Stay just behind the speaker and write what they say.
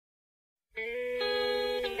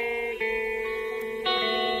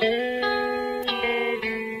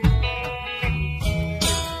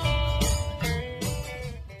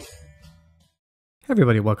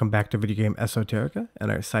Everybody, welcome back to Video Game Esoterica and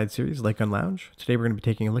our side series, Lake on Lounge. Today we're going to be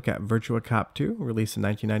taking a look at Virtua Cop 2, released in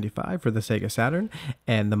 1995 for the Sega Saturn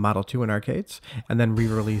and the Model 2 in arcades, and then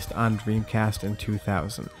re-released on Dreamcast in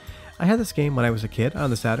 2000. I had this game when I was a kid on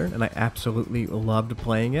the Saturn, and I absolutely loved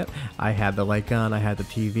playing it. I had the light gun, I had the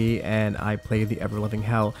TV, and I played the ever-loving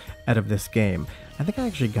hell out of this game. I think I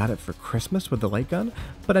actually got it for Christmas with the light gun,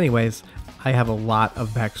 but anyways, I have a lot of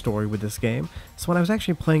backstory with this game, so when I was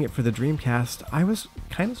actually playing it for the Dreamcast, I was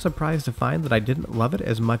kind of surprised to find that I didn't love it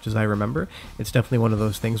as much as I remember. It's definitely one of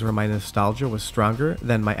those things where my nostalgia was stronger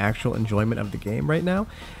than my actual enjoyment of the game right now.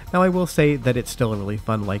 Now I will say that it's still a really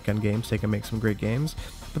fun light gun game, Sega makes some great games,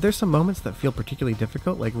 but there's some moments that feel particularly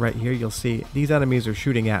difficult, like right here you'll see these enemies are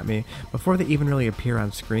shooting at me before they even really appear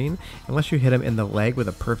on screen. Unless you hit them in the leg with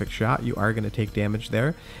a perfect shot, you are going to take damage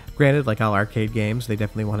there. Granted, like all arcade games, they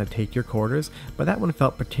definitely want to take your quarters, but that one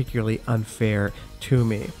felt particularly unfair to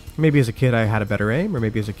me. Maybe as a kid I had a better aim, or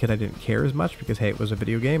maybe as a kid I didn't care as much because hey, it was a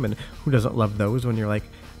video game, and who doesn't love those when you're like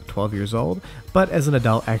 12 years old? But as an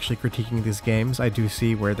adult actually critiquing these games, I do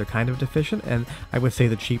see where they're kind of deficient, and I would say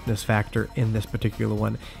the cheapness factor in this particular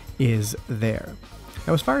one is there.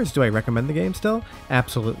 Now as far as do I recommend the game still?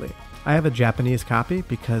 Absolutely. I have a Japanese copy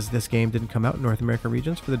because this game didn't come out in North America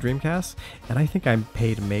regions for the Dreamcast, and I think I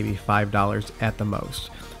paid maybe $5 at the most.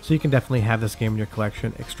 So you can definitely have this game in your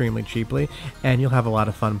collection extremely cheaply, and you'll have a lot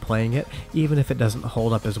of fun playing it, even if it doesn't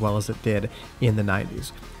hold up as well as it did in the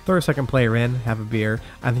 90s. Throw a second player in, have a beer,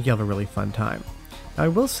 I think you'll have a really fun time. Now, I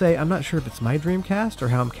will say, I'm not sure if it's my Dreamcast or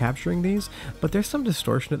how I'm capturing these, but there's some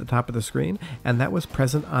distortion at the top of the screen, and that was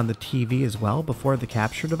present on the TV as well before the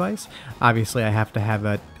capture device. Obviously, I have to have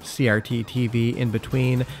a CRT TV in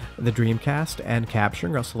between the Dreamcast and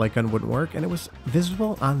capturing, or else the light gun wouldn't work, and it was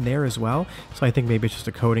visible on there as well, so I think maybe it's just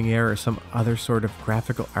a coding error or some other sort of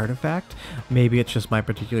graphical artifact. Maybe it's just my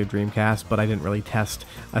particular Dreamcast, but I didn't really test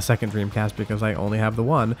a second Dreamcast because I only have the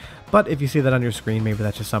one, but if you see that on your screen, maybe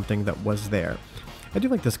that's just something that was there. I do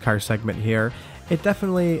like this car segment here. It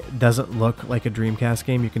definitely doesn't look like a Dreamcast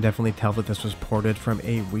game. You can definitely tell that this was ported from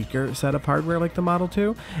a weaker set of hardware like the Model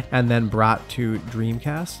 2 and then brought to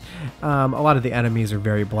Dreamcast. A lot of the enemies are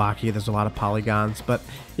very blocky. There's a lot of polygons, but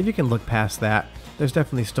if you can look past that, there's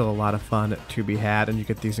definitely still a lot of fun to be had, and you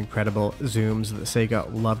get these incredible zooms that Sega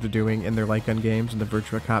loved doing in their light gun games in the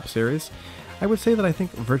Virtua Cop series. I would say that I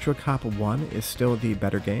think Virtua Cop 1 is still the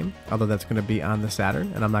better game, although that's going to be on the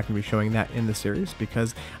Saturn, and I'm not going to be showing that in the series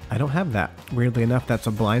because I don't have that. Weirdly enough, that's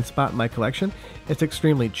a blind spot in my collection. It's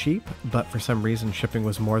extremely cheap, but for some reason shipping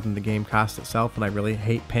was more than the game cost itself, and I really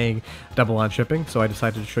hate paying double on shipping, so I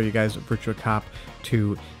decided to show you guys Virtua Cop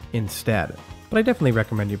 2 instead. But I definitely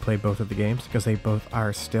recommend you play both of the games because they both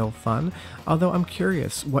are still fun, although I'm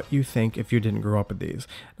curious what you think if you didn't grow up with these.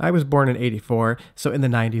 I was born in '84, so in the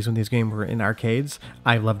 90s when these games were in arcades,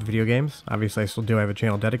 I loved video games. Obviously I still do, I have a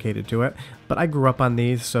channel dedicated to it, but I grew up on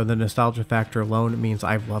these, so the nostalgia factor alone means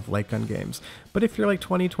I love light gun games. But if you're like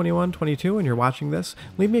 20, 21, 22 and you're watching this,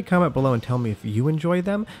 leave me a comment below and tell me if you enjoy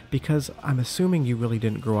them, because I'm assuming you really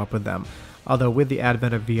didn't grow up with them. Although with the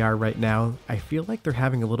advent of VR right now, I feel like they're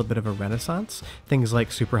having a little bit of a renaissance. Things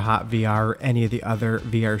like Super Hot VR or any of the other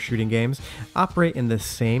VR shooting games operate in the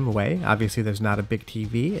same way. Obviously there's not a big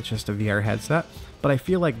TV, it's just a VR headset, but I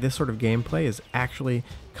feel like this sort of gameplay is actually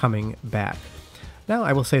coming back. Now,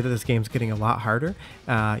 I will say that this game's getting a lot harder.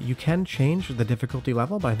 You can change the difficulty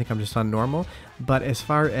level, but I think I'm just on normal. But as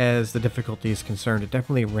far as the difficulty is concerned, it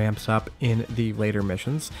definitely ramps up in the later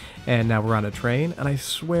missions. And now we're on a train, and I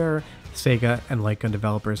swear Sega and light gun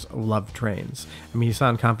developers love trains. I mean, you saw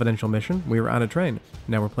in Confidential Mission, we were on a train.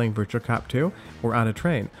 Now we're playing Virtua Cop 2, we're on a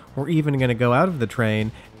train. We're even going to go out of the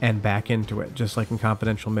train and back into it, just like in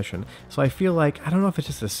Confidential Mission. So I feel like, I don't know if it's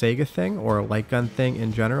just a Sega thing or a light gun thing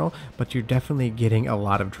in general, but you're definitely getting a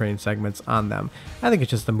lot of train segments on them. I think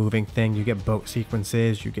it's just the moving thing. You get boat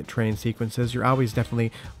sequences, you get train sequences. You're always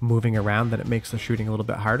definitely moving around, that it makes the shooting a little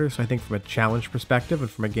bit harder. So I think from a challenge perspective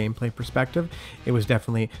and from a gameplay perspective, it was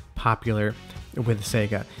definitely popular with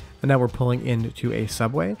Sega. And now we're pulling into a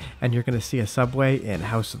subway, and you're going to see a subway in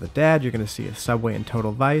House of the Dead, you're going to see a subway in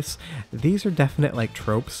Total Vice. These are definite like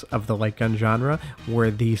tropes of the light gun genre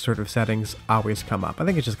where these sort of settings always come up. I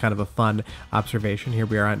think it's just kind of a fun observation. Here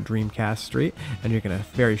we are on Dreamcast Street, and you're going to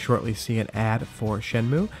very shortly see an ad for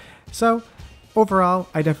Shenmue. So overall,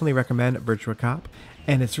 I definitely recommend Virtua Cop.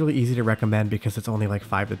 And it's really easy to recommend because it's only like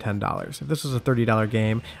 $5 to $10. If this was a $30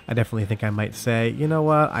 game, I definitely think I might say, you know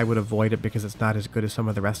what, I would avoid it because it's not as good as some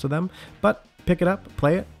of the rest of them. But pick it up,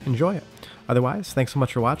 play it, enjoy it. Otherwise, thanks so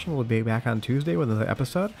much for watching. We'll be back on Tuesday with another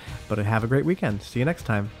episode. But have a great weekend. See you next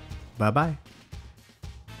time. Bye-bye.